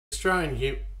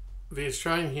The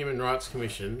Australian Human Rights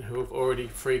Commission, who have already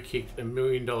free-kicked $1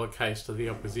 million case to the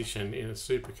opposition in a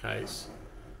super case,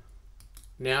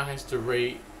 now has to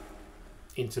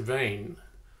re-intervene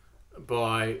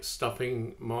by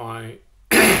stopping my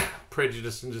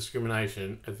prejudice and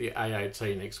discrimination at the AAT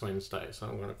next Wednesday. So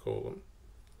I'm going to call them.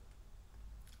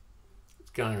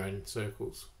 It's going around in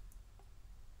circles.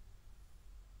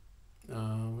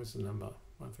 Where's the number?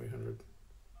 1300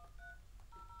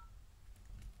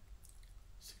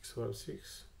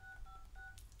 656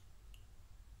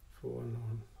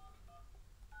 419.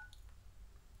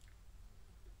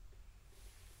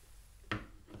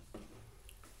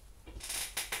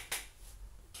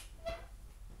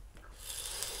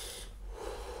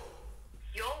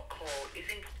 Your call is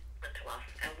important to us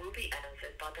and will be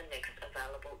answered by the next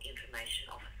available information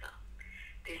officer.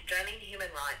 The Australian Human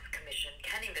Rights Commission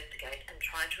can investigate and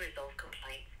try to resolve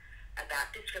complaints about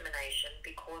discrimination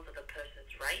because of a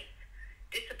person's race,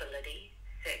 disability,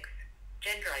 sex,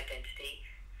 gender identity,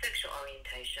 sexual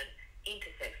orientation,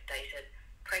 intersex status,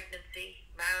 pregnancy,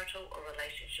 marital or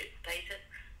relationship status,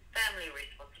 family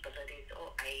responsibilities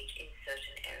or age in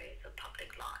certain areas of public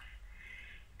life.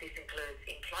 This includes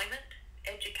employment,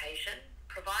 education,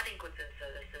 providing goods and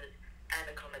services, and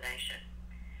accommodation.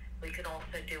 We can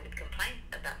also deal with complaints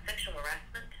about sexual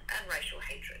harassment and racial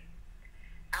hatred.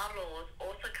 Our laws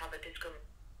also cover discrimination.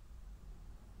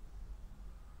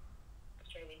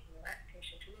 Australian Human Rights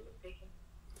Commission, Tallulah speaking.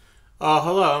 Oh,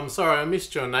 hello. I'm sorry, I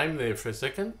missed your name there for a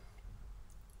second.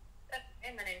 My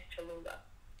name's Tallulah.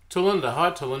 Tallulah.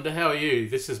 Hi, Tallulah. How are you?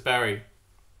 This is Barry.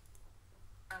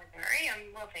 Hi, Barry.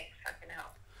 I'm well, thanks. How can I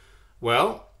help?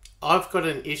 Well, I've got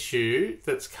an issue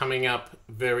that's coming up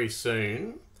very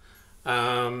soon.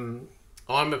 I'm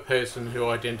a person who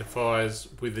identifies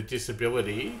with a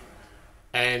disability,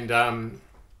 and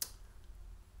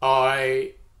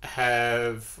I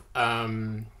have,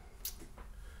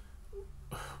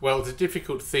 well, it's a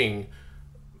difficult thing.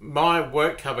 My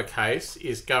work cover case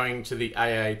is going to the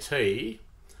AAT,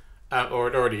 or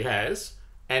it already has,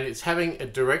 and it's having a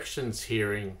directions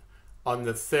hearing on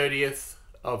the 30th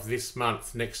of this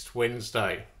month, next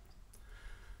Wednesday.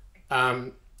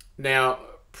 Now,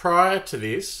 prior to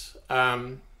this,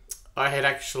 I had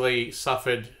actually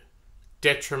suffered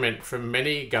detriment from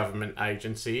many government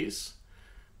agencies,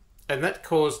 and that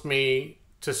caused me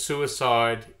to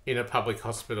suicide in a public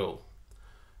hospital.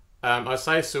 I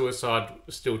say suicide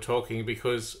still talking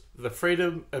because the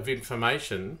Freedom of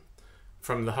Information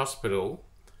from the hospital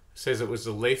says it was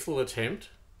a lethal attempt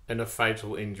and a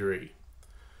fatal injury.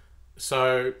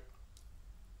 So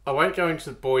I won't go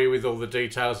into bore you with all the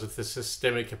details of the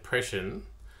systemic oppression.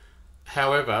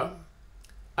 However,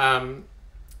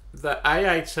 the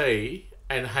AAT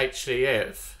and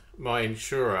HCF, my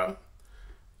insurer,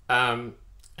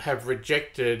 have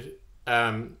rejected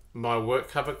my work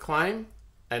cover claim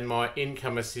and my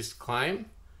income assist claim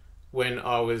when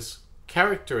I was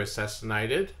character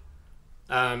assassinated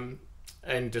and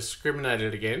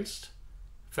discriminated against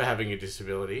for having a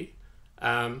disability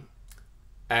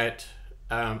at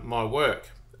my work.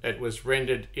 It was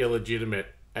rendered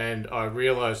illegitimate, and I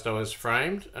realised I was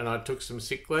framed, and I took some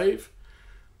sick leave,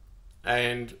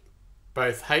 and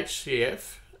both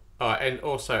HCF and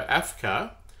also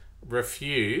AFCA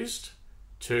refused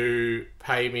to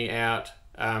pay me out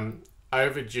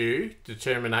overdue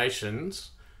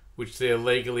determinations, which they're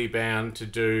legally bound to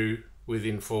do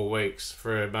within 4 weeks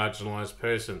for a marginalised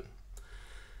person.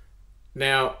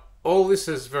 Now, all this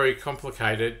is very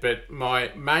complicated, but my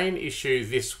main issue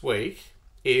this week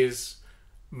is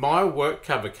my work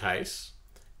cover case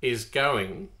is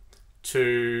going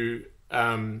to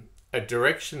a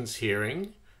directions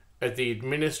hearing at the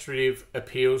Administrative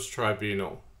Appeals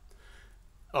Tribunal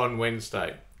on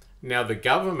Wednesday. Now, the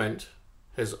government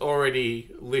has already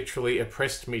literally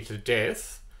oppressed me to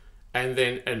death, and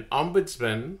then an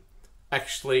ombudsman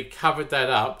actually covered that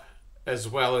up, as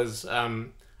well as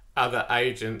other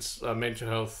agents, Mental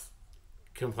Health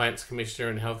Complaints Commissioner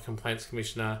and Health Complaints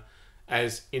Commissioner,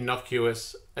 as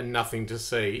innocuous and nothing to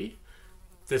see,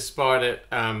 despite it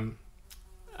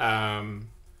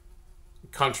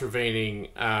contravening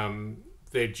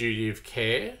their duty of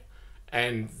care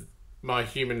and my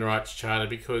human rights charter,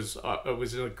 because it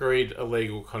was an agreed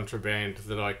illegal contraband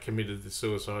that I committed the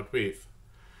suicide with.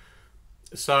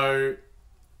 So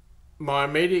my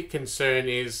immediate concern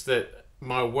is that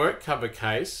my work cover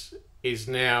case is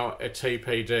now a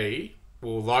TPD,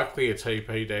 well, likely a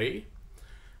TPD,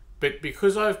 but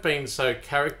because I've been so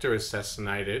character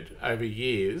assassinated over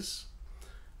years,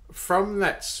 from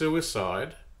that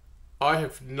suicide, I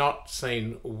have not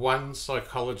seen one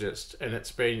psychologist, and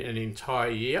it's been an entire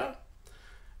year.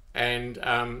 And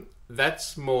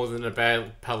that's more than a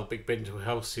bad public mental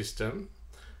health system.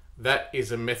 That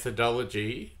is a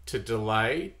methodology to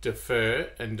delay,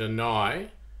 defer, and deny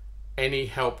any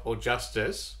help or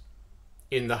justice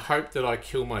in the hope that I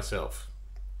kill myself.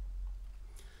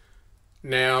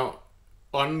 Now,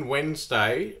 on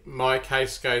Wednesday, my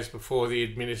case goes before the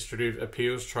Administrative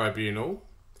Appeals Tribunal,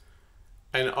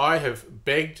 and I have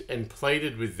begged and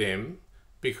pleaded with them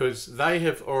because they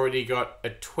have already got a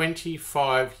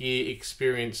 25-year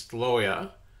experienced lawyer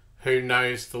who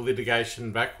knows the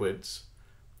litigation backwards,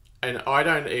 and I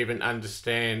don't even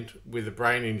understand, with a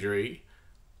brain injury,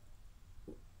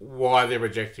 why they're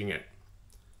rejecting it.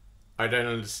 I don't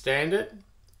understand it,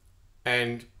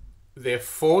 and they're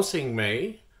forcing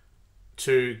me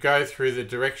to go through the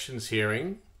directions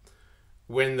hearing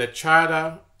when the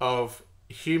Charter of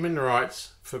Human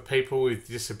Rights for People with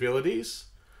Disabilities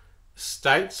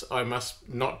states I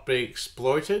must not be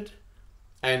exploited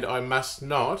and I must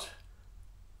not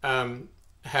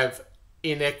have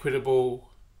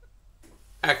inequitable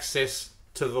access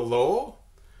to the law,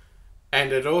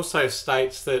 and it also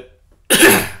states that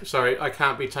I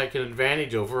can't be taken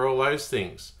advantage of, or all those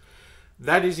things.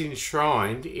 That is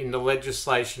enshrined in the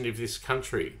legislation of this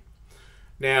country.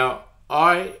 Now,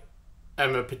 I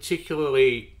am a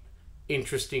particularly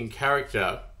interesting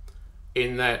character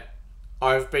in that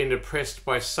I've been oppressed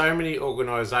by so many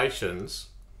organisations.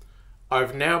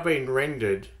 I've now been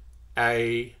rendered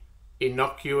a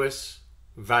innocuous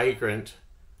vagrant,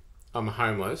 I'm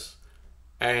homeless,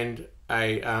 and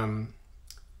a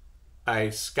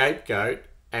scapegoat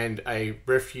and a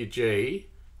refugee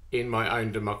in my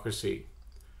own democracy.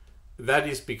 That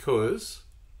is because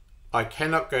I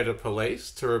cannot go to police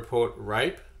to report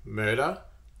rape, murder,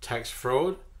 tax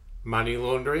fraud, money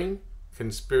laundering,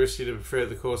 conspiracy to pervert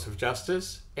the course of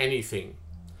justice, anything.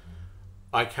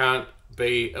 I can't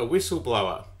be a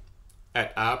whistleblower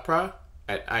at APRA,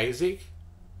 at ASIC,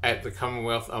 at the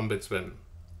Commonwealth Ombudsman.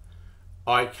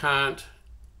 I can't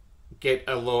get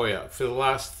a lawyer. For the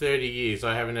last 30 years,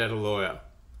 I haven't had a lawyer.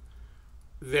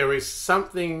 There is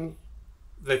something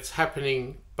that's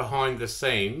happening behind the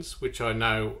scenes, which I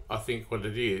think what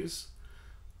it is,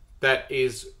 that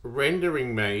is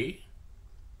rendering me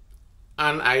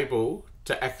unable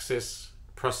to access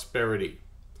prosperity.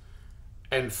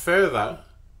 And further,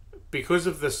 because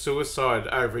of the suicide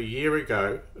over a year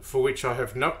ago, for which I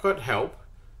have not got help,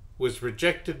 was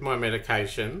rejected my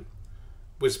medication,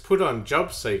 was put on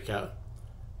job seeker,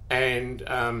 and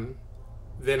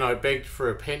then I begged for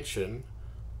a pension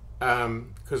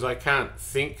because I can't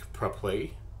think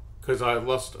properly, because I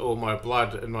lost all my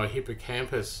blood and my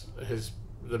hippocampus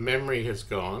the memory has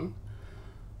gone.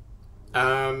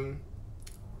 I've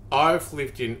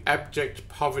lived in abject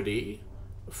poverty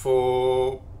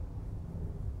for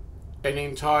an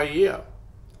entire year.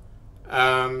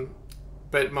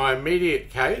 But my immediate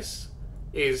case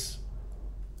is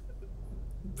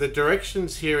the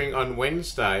directions hearing on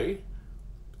Wednesday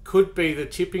could be the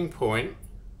tipping point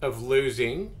of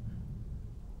losing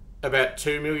about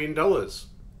 $2 million.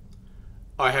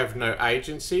 I have no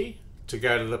agency to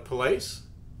go to the police.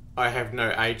 I have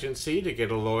no agency to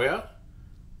get a lawyer.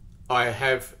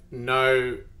 I've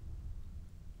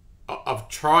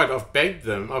begged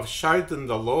them, I've showed them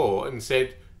the law and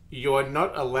said, you are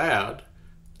not allowed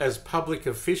as public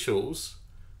officials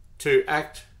to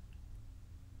act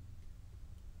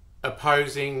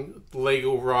opposing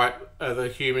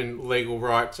the human legal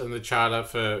rights and the Charter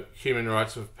for Human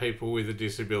Rights of People with a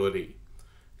Disability,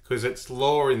 because it's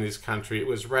law in this country. It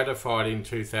was ratified in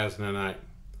 2008.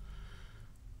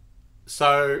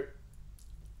 So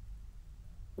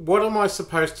what am I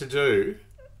supposed to do?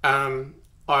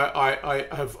 I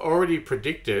have already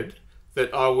predicted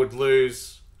that I would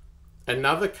lose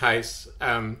another case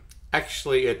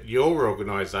actually at your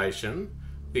organisation,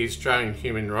 the Australian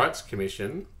Human Rights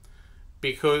Commission,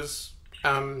 because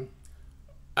I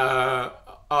had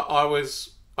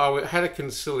a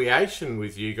conciliation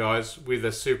with you guys with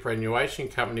a superannuation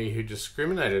company who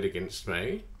discriminated against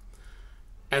me,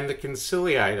 and the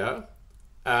conciliator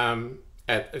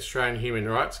at Australian Human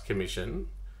Rights Commission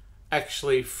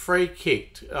actually free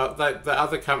kicked. The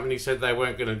other company said they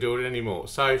weren't going to do it anymore.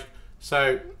 So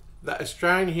the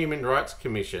Australian Human Rights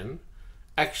Commission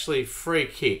actually free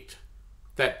kicked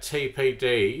that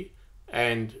TPD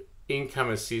and income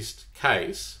assist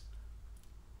case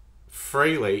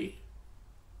freely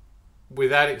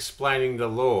without explaining the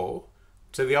law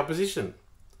to the opposition.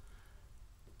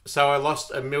 So I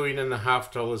lost $1.5 million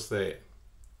there.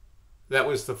 That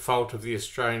was the fault of the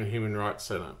Australian Human Rights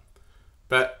Centre.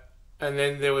 And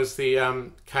then there was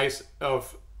the case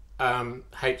of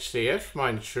HCF,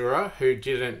 my insurer, who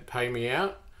didn't pay me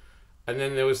out. And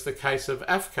then there was the case of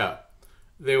AFCA.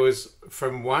 There was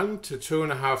from $1 to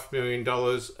 $2.5 million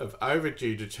of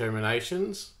overdue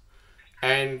determinations,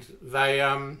 and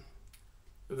they've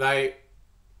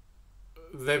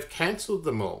cancelled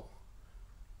them all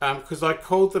because I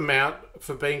called them out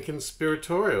for being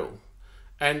conspiratorial,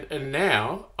 and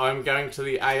now I'm going to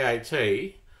the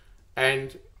AAT,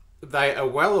 and they are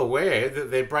well aware that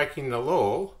they're breaking the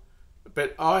law,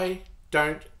 but I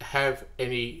don't have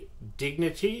any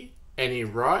dignity, any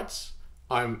rights.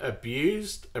 I'm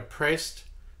abused, oppressed,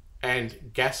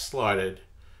 and gaslighted.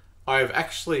 I've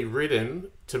actually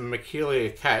written to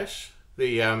Mclean Old,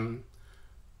 the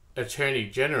Attorney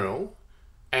General,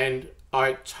 and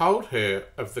I told her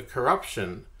of the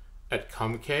corruption at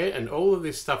Comcare and all of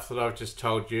this stuff that I've just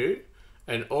told you,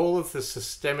 and all of the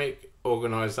systemic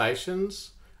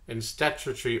organisations and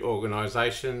statutory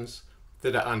organisations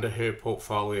that are under her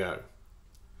portfolio.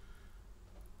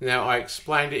 Now, I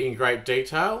explained it in great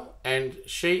detail, and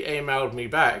she emailed me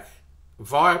back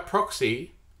via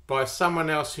proxy by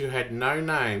someone else who had no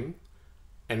name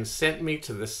and sent me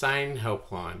to the SANE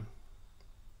helpline.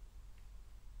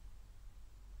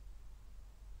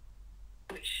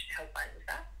 Which helpline was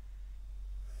that?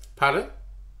 Pardon?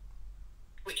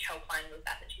 Which helpline was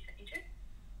that she sent you to?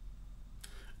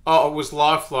 Oh, it was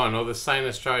Lifeline or the SANE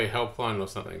Australia helpline or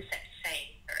something.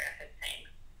 Sane. Sorry, I said sane.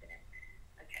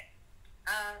 Okay.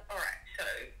 Alright, so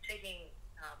taking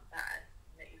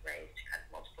that you've raised kind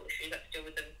of multiple issues, let's deal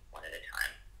with them one at a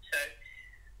time. So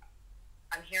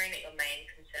I'm hearing that your main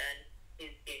concern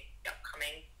is the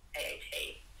upcoming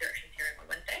AAT directions hearing on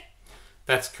Wednesday.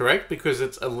 That's correct, because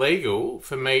it's illegal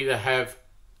for me to have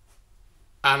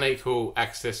unequal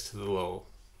access to the law.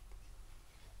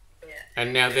 Yeah.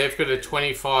 And now they've got a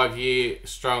 25-year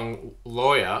strong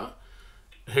lawyer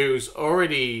who's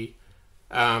already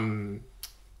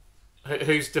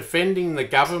who's defending the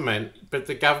government, but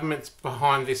the government's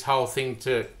behind this whole thing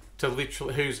to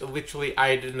literally, who's literally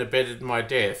aided and abetted my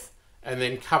death and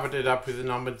then covered it up with an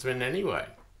ombudsman anyway.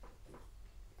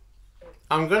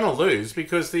 I'm going to lose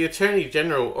because the Attorney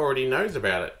General already knows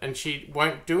about it and she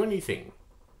won't do anything.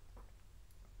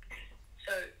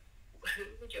 So who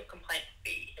would your complaint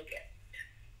be against?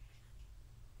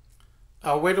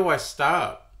 Oh, where do I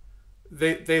start?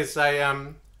 There's a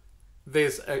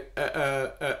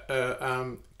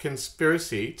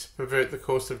conspiracy to pervert the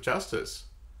course of justice.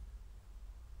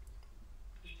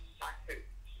 By who?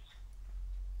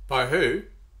 By who?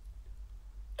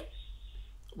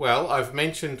 Well, I've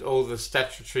mentioned all the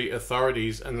statutory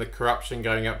authorities and the corruption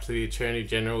going up to the Attorney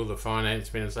General, the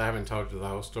Finance Minister. I haven't told you the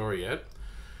whole story yet.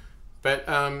 But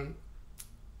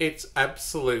it's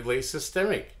absolutely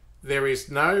systemic. There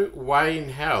is no way in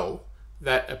hell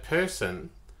that a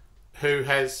person who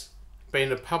has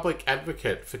been a public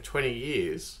advocate for 20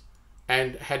 years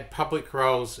and had public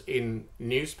roles in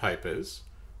newspapers,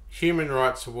 Human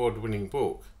Rights Award winning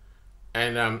book,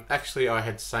 and actually I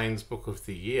had Sane's Book of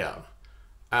the Year,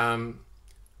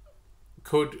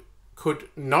 could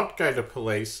not go to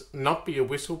police, not be a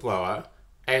whistleblower,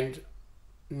 and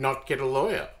not get a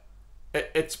lawyer.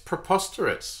 It's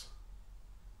preposterous.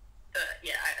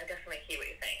 Yeah, I definitely hear what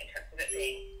you're saying in terms of it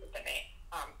being systemic.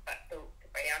 But the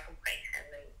way our complaint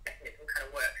handling mechanism kind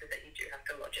of works is that you do have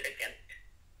to lodge it against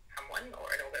someone or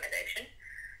an organisation.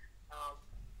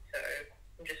 So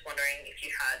I'm just wondering if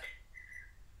you had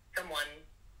someone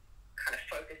kind of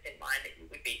focused in mind that you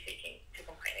would be seeking to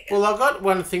complain against. Well, I've got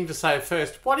one thing to say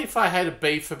first. What if I had a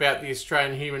beef about the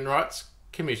Australian Human Rights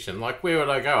Commission? Like, where would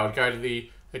I go? I'd go to the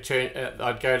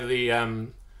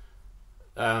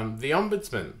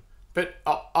Ombudsman. But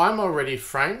I'm already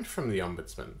framed from the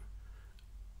Ombudsman.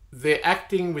 They're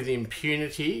acting with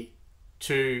impunity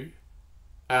to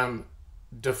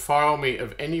defile me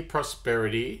of any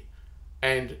prosperity,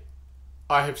 and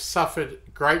I have suffered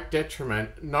great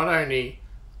detriment, not only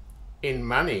in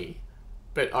money,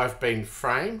 but I've been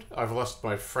framed, I've lost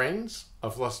my friends,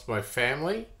 I've lost my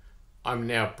family, I'm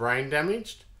now brain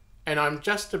damaged, and I'm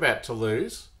just about to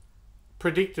lose,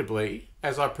 predictably,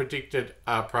 as I predicted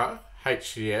APRA,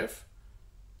 HCF,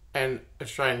 and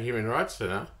Australian Human Rights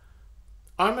Centre,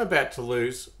 I'm about to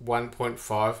lose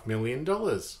 $1.5 million.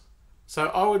 So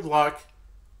I would like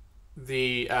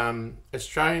the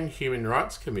Australian Human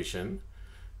Rights Commission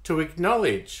to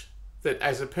acknowledge that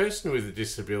as a person with a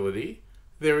disability,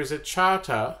 there is a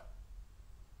charter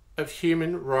of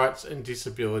human rights and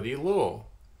disability law.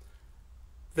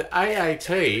 The AAT,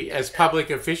 as public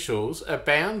officials, are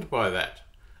bound by that.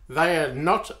 They are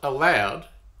not allowed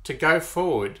to go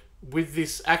forward with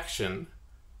this action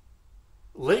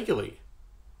legally.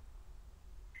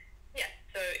 Yeah,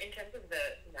 so in terms of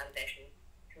the United Nations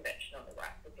Convention on the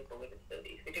Rights of People with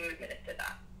Disabilities, we do administer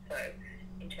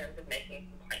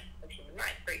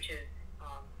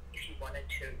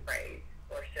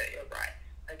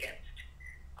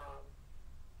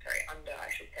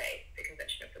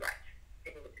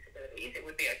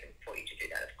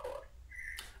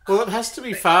Well, it has to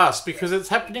be fast because it's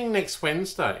happening next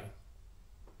Wednesday.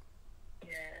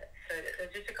 Yeah, so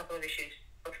there's just a couple of issues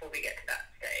before we get to that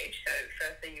stage. So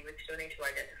firstly, you would still need to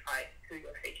identify who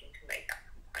you're seeking to make that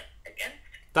complaint against.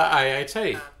 The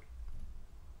AAT.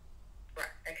 Right,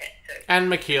 okay. So And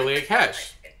Mclean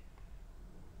Cash.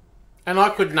 And I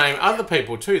could name other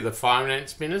people too. The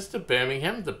Finance Minister,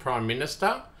 Birmingham, the Prime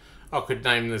Minister. I could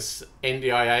name this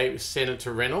NDIA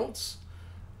Senator Reynolds.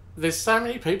 There's so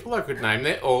many people I could name.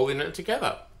 They're all in it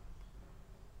together.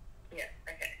 Yeah,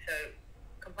 okay. So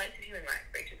complaints of human rights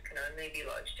breaches can only be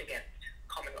lodged against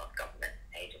Commonwealth government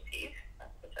agencies.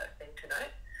 That's the first thing to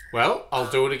note. Well, I'll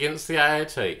do it against the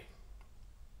AAT.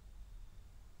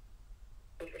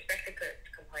 With respect to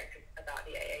complaints about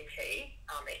the AAT,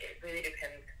 it really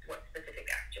depends what specific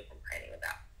act you're complaining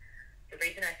about. The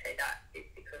reason I say that is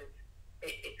because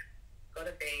it's got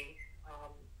to be,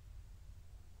 I'll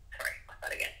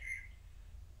start again.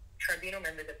 Tribunal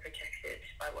members are protected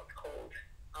by what's called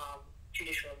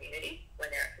judicial immunity when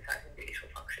they're exercising judicial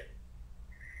functions.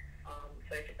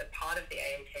 So if it's a part of the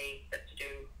AAT that's to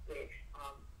do with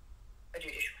a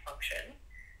judicial function,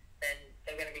 then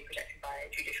they're going to be protected by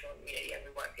judicial immunity and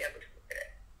we won't be able to look at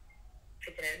it.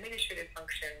 If it's an administrative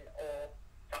function or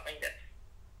something that's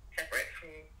separate from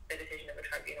the decision of a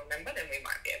tribunal member, then we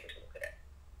might be able to look at it.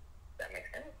 Does that make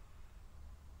sense?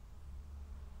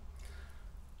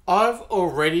 I've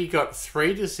already got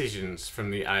 3 decisions from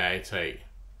the AAT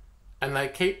and they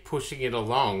keep pushing it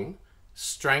along,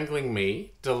 strangling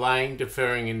me, delaying,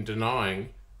 deferring and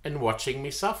denying and watching me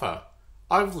suffer.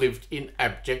 I've lived in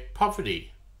abject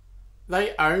poverty.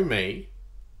 They owe me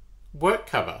work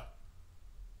cover.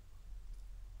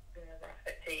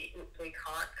 But see, we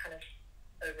can't kind of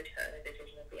overturn the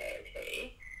decision of the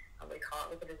AAT and we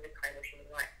can't look at it as a claim of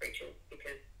human rights breaches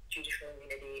because judicial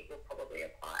immunity will probably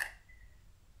apply.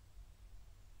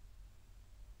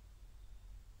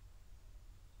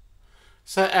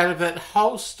 So out of that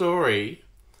whole story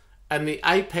and the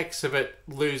apex of it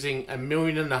losing $1.5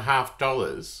 million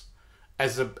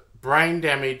as a brain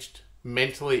damaged,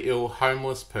 mentally ill,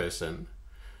 homeless person,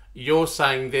 you're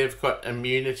saying they've got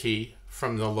immunity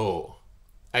from the law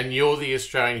and you're the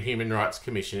Australian Human Rights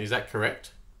Commission, is that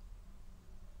correct?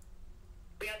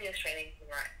 We are the Australian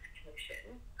Human Rights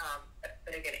Commission,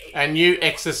 but again... And you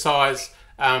exercise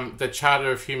the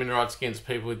Charter of Human Rights against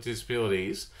people with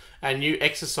disabilities, and you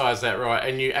exercise that right,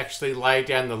 and you actually lay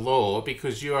down the law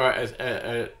because you are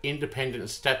an independent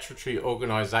statutory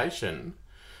organisation,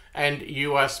 and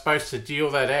you are supposed to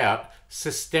deal that out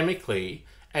systemically,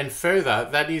 and further,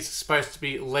 that is supposed to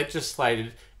be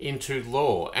legislated into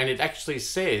law. And it actually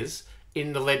says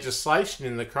in the legislation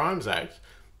in the Crimes Act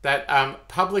that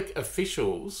public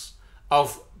officials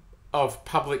of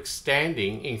public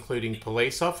standing, including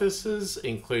police officers,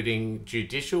 including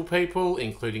judicial people,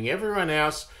 including everyone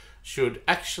else, should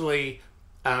actually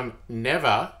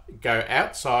never go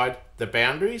outside the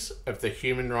boundaries of the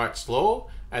human rights law,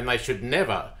 and they should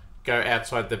never go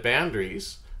outside the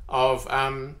boundaries of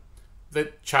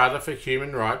the Charter for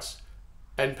Human Rights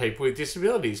and People with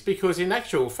Disabilities, because in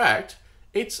actual fact,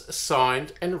 it's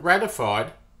signed and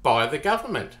ratified by the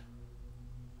government.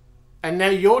 And now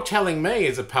you're telling me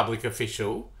as a public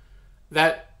official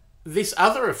that this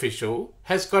other official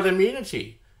has got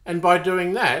immunity. And by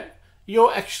doing that,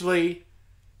 you're actually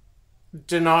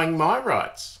denying my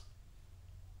rights.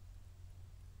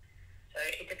 So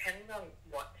it depends on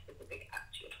what specific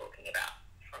act you're talking about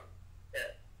from the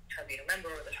tribunal member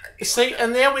or the tribunal. See,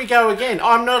 and there we go again.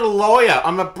 I'm not a lawyer.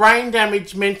 I'm a brain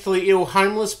damaged, mentally ill,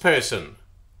 homeless person.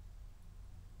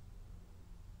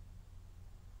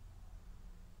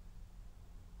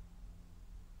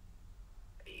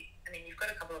 I mean, you've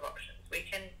got a couple of options. We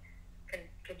can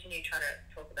continue trying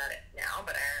to talk about it now,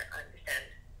 but I understand,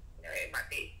 it might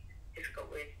be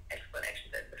difficult with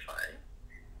explanations over the phone.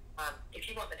 If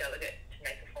you want the delegate to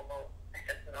make a formal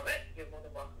assessment of it, you're more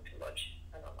than welcome to lodge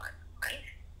an online complaint.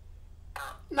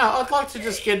 No, I'd like to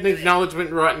just get an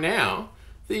acknowledgement right now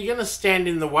that you're going to stand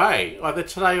in the way, either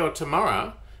today or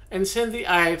tomorrow, and send the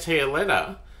AAT a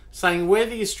letter saying we're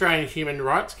the Australian Human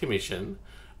Rights Commission.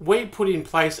 We put in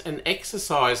place and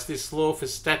exercise this law for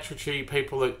statutory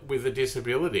people with a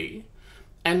disability,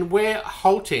 and we're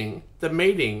halting the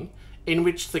meeting in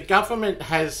which the government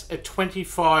has a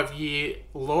 25-year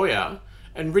lawyer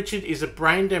and Richard is a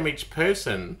brain-damaged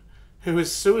person who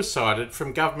has suicided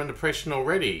from government oppression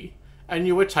already, and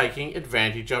you are taking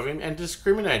advantage of him and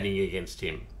discriminating against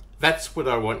him. That's what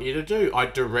I want you to do. I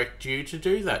direct you to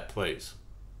do that, please.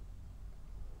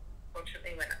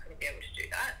 Fortunately, we're not going to be able to do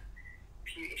that. A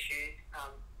few issues.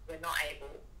 We're not able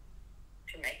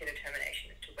to make a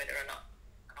determination as to whether or not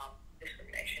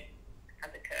discrimination has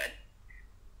occurred.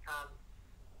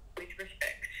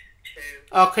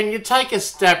 Oh, can you take a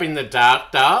stab in the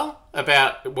dark, Dale,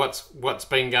 about what's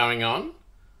been going on?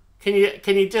 Can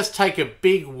you just take a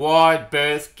big wide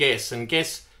berth guess and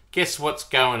guess what's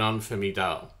going on for me,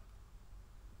 Dale?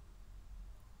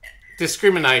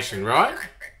 Discrimination, right?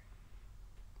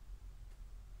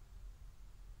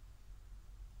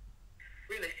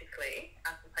 Realistically,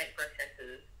 our complaint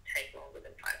processes take longer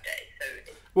than 5 days. So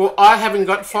well, I haven't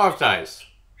got 5 days.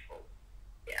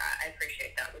 Yeah, I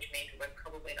appreciate that, which means we're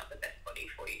probably not the best body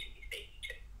for you to be speaking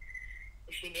to.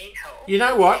 If you need help... You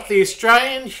know what? The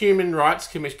Australian Human Rights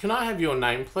Commission... Can I have your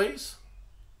name, please?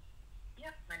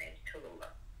 Yep, my name's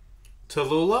Tallulah.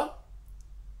 Tallulah?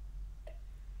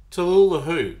 Tallulah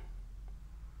who?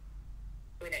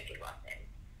 We don't give last names.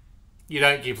 You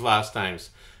don't give last names.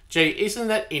 Gee, isn't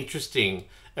that interesting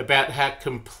about how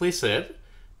complicit,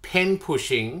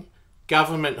 pen-pushing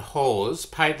government whores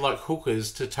paid like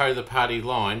hookers to toe the party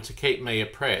line to keep me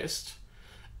oppressed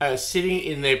are sitting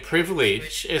in their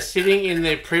privilege,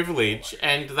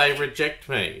 and they reject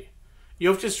me.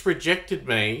 You've just rejected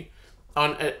me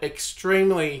on an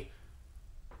extremely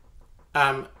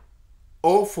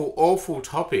awful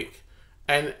topic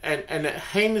and a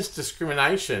heinous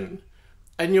discrimination,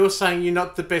 and you're saying you're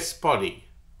not the best body,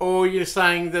 or you're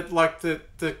saying that like the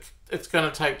it's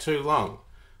going to take too long.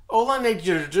 All I need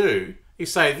you to do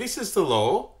is say, this is the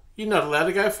law, you're not allowed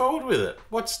to go forward with it.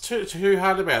 What's too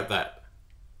hard about that?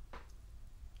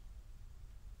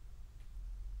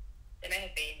 There may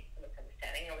have been a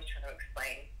misunderstanding. I was trying to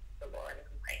explain the law and the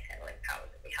complaint handling powers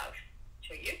that we have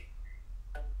to you.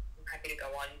 I'm happy to go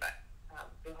on, but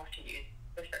you'll have to use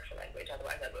respectful language,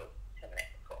 otherwise I will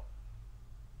terminate the call.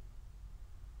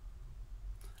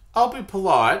 I'll be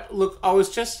polite. Look, I was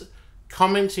just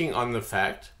commenting on the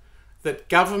fact that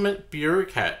government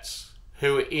bureaucrats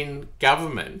who are in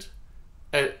government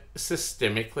are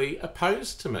systemically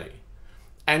opposed to me.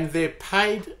 And they're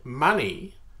paid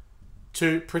money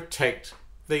to protect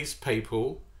these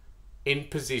people in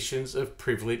positions of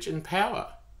privilege and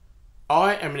power.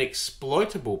 I am an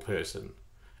exploitable person,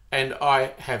 and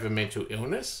I have a mental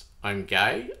illness. I'm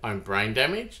gay. I'm brain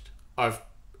damaged. I've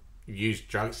used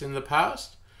drugs in the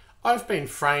past. I've been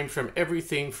framed from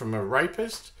everything from a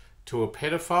rapist to a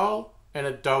pedophile and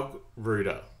a dog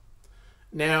rooter.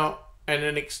 Now, and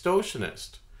an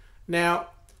extortionist. Now,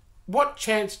 what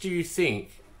chance do you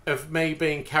think of me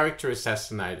being character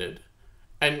assassinated?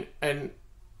 And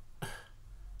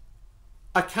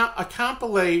I can't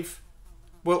believe.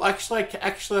 Well, actually,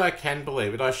 I can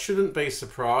believe it. I shouldn't be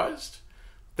surprised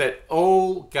that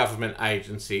all government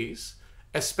agencies,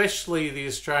 especially the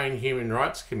Australian Human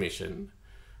Rights Commission,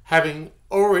 having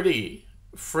already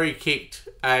free-kicked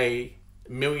a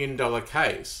 $1 million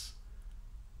case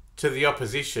to the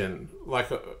opposition, like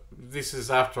this is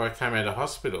after I came out of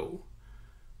hospital,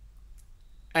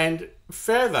 and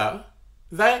further,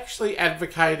 they actually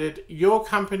advocated your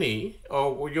company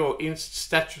or your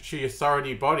statutory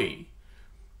authority body.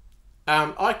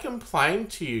 I complained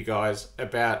to you guys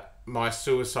about my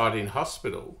suicide in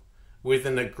hospital with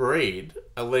an agreed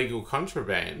illegal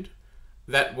contraband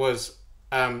that was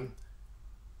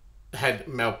had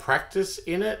malpractice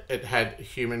in it. It had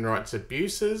human rights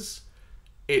abuses.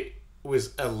 It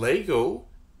was illegal,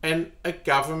 and a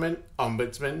government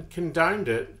ombudsman condoned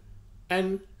it,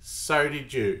 and so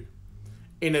did you.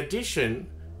 In addition,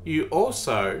 you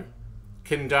also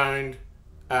condoned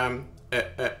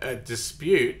a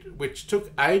dispute which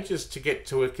took ages to get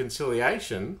to a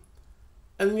conciliation,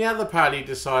 and the other party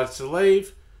decides to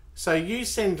leave, so you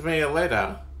send me a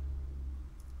letter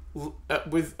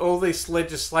with all this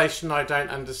legislation I don't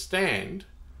understand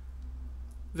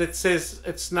that says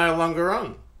it's no longer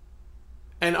on,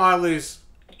 and I lose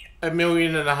 $1.5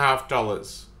 million.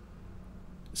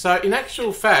 So in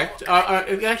actual fact,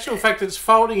 it's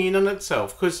folding in on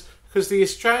itself because the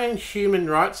Australian Human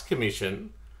Rights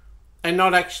Commission are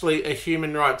not actually a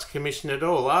human rights commission at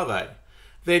all, are they?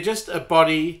 They're just a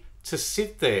body to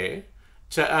sit there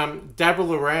to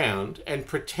dabble around and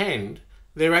pretend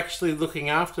they're actually looking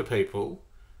after people,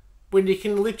 when you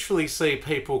can literally see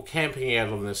people camping out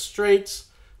on the streets,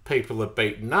 people are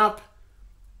beaten up,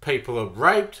 people are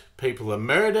raped, people are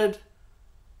murdered.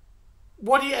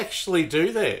 What do you actually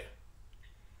do there?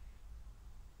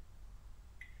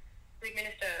 We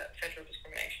administer federal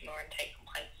discrimination law and take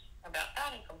complaints about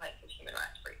that and complaints of human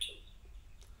rights breaches.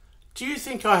 Do you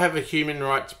think I have a human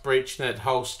rights breach in that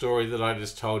whole story that I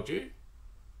just told you?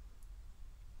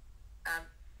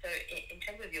 So in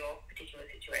terms of your particular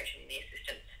situation and the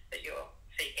assistance that you're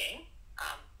seeking,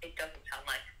 it doesn't sound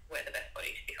like we're the best body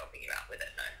to be helping you out with it,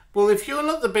 no. Well, if you're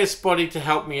not the best body to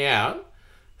help me out,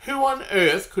 who on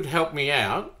earth could help me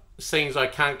out, seeing as I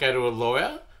can't go to a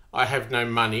lawyer? I have no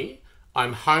money,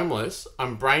 I'm homeless,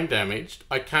 I'm brain damaged,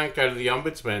 I can't go to the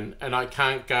Ombudsman, and I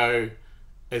can't go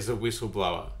as a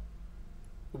whistleblower.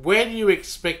 Where do you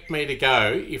expect me to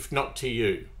go if not to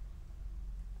you?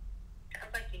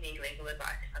 Sounds like you need legal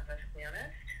advice, if I'm perfectly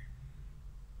honest.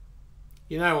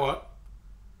 You know what?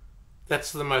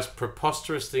 That's the most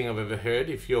preposterous thing I've ever heard,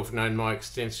 if you've known my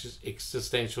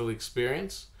existential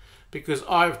experience, because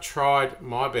I've tried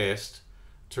my best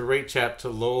to reach out to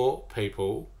law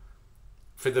people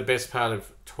for the best part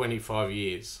of 25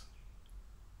 years.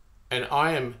 And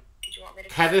I am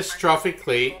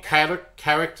catastrophically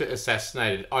character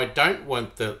assassinated. I don't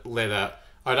want the letter,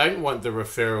 I don't want the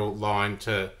referral line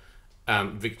to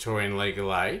Victorian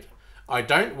Legal Aid. I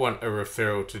don't want a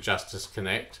referral to Justice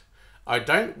Connect. I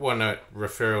don't want a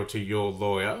referral to your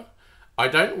lawyer. I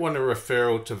don't want a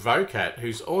referral to VOCAT,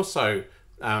 who's also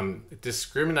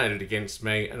discriminated against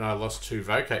me, and I lost 2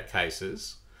 VOCAT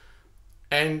cases.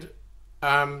 And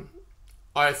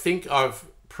I think I've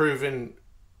proven,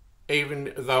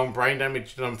 even though I'm brain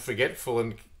damaged and I'm forgetful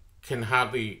and can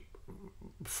hardly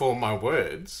form my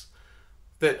words,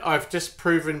 that I've just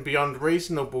proven beyond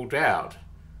reasonable doubt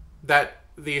that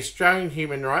the Australian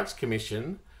Human Rights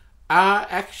Commission are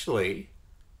actually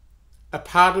a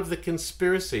part of the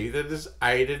conspiracy that has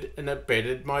aided and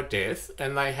abetted my death,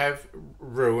 and they have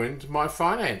ruined my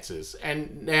finances.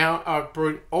 And now I've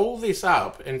brought all this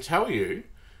up and tell you,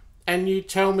 and you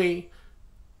tell me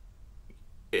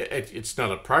it's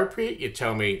not appropriate. You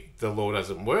tell me the law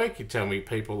doesn't work. You tell me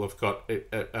people have got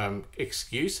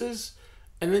excuses.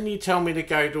 And then you tell me to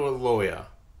go to a lawyer.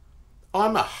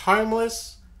 I'm a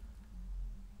homeless,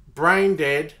 brain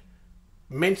dead,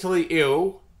 mentally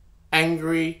ill,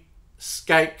 angry,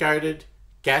 scapegoated,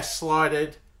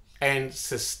 gaslighted, and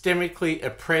systemically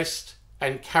oppressed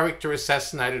and character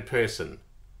assassinated person.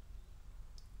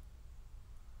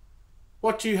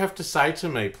 What do you have to say to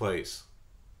me, please?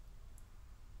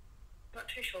 Not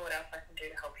too sure what else I can do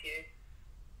to help you.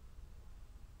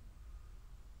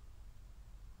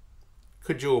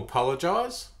 Could you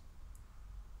apologise?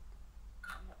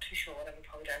 I'm not too sure what I'm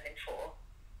apologising for.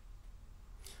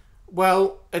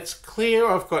 Well, it's clear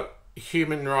I've got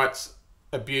human rights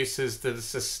abuses that are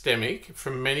systemic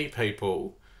from many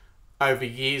people over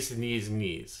years and years and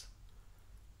years.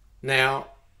 Now,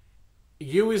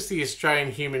 you as the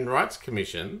Australian Human Rights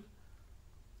Commission,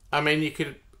 I mean, you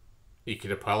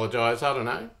could apologise, I don't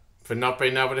know, for not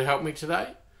being able to help me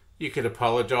today. You could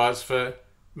apologise for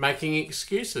making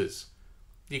excuses.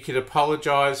 You could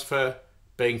apologise for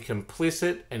being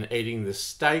complicit and eating the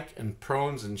steak and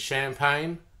prawns and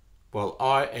champagne while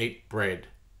I eat bread.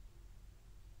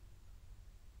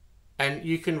 And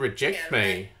you can reject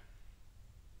me.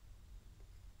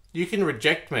 You can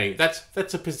reject me.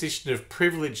 That's a position of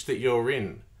privilege that you're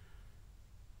in.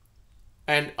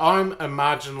 And I'm a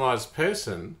marginalised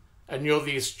person, and you're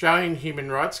the Australian Human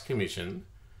Rights Commission,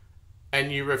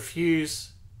 and you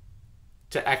refuse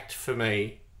to act for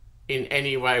me in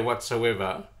any way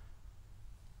whatsoever,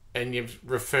 and you've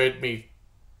referred me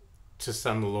to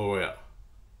some lawyer.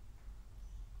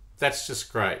 That's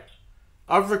just great.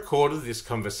 I've recorded this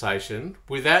conversation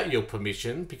without your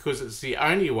permission because it's the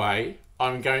only way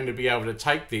I'm going to be able to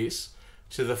take this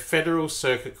to the Federal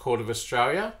Circuit Court of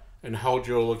Australia and hold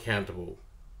you all accountable.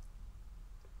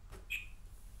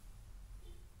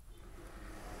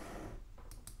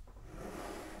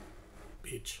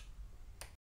 Bitch.